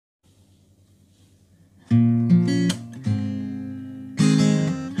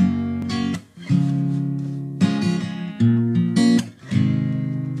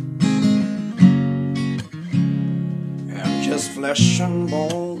flesh and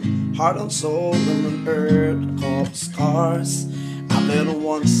bone, heart and soul, and an earth called scars. I've lived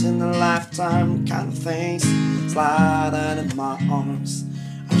once in a lifetime, kind of things slide out in my arms.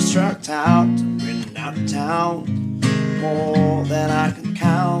 I'm struck out, written out of town, more than I can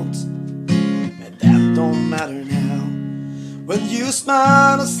count, but that don't matter now. When you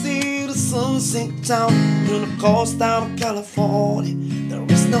smile, I see the sun sink down on the coast down of California. There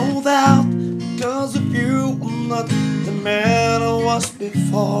is no doubt, because of you, I'm not the man I was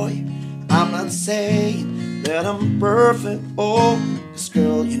before you. I'm not saying that I'm perfect, oh, 'cause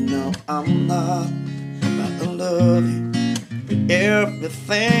girl, you know I'm not. But I love you with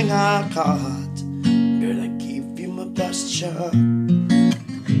everything I got. Girl, I give you my best shot.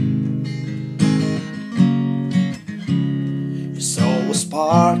 Your soul was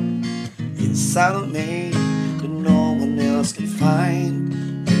spark inside of me that no one else can find.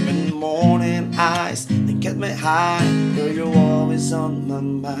 Even morning eyes that get me high, girl, you're always on my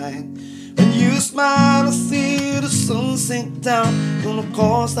mind. When you smile, I see the sun sink down on the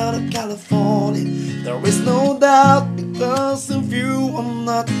coast out of California. There is no doubt, because of you, I'm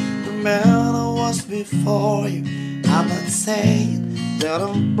not the man I was before you. I'm not saying that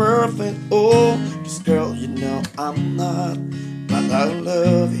I'm perfect, oh, 'cause girl, you know I'm not. But I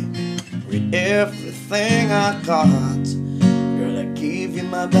love you with everything I got. Girl, I give you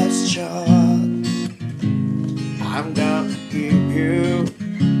my best shot. I'm gonna give you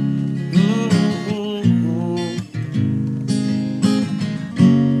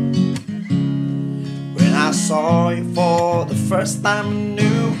When I saw you for the first time, I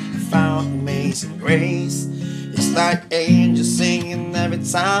knew I found amazing grace. It's like angels singing every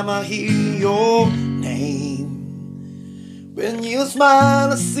time I hear your name. When you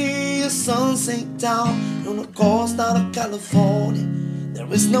smile, I see your sun sink down on the coast out of California.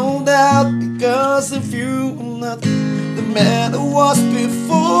 There is no doubt, because of you, I'm not the man who was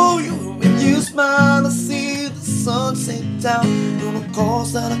before you. When you smile, I see the sun sink down on the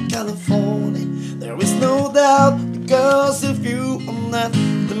coast out of California. There is no doubt, because of you, I'm not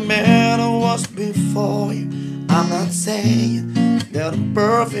the man I was before you. I'm not saying that I'm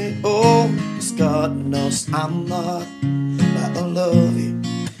perfect, oh, 'cause God knows I'm not. But I love you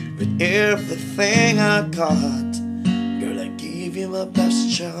with everything I got. Girl, I give you my best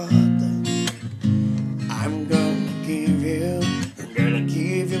shot. I'm gonna give you, girl, I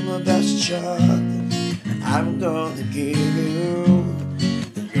give you my best shot. I'm gonna give you,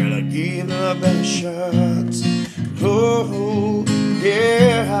 girl, I give you my best shot. Oh,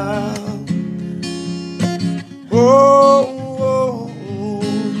 yeah. Oh,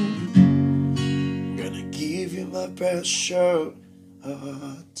 gonna give you my best shot.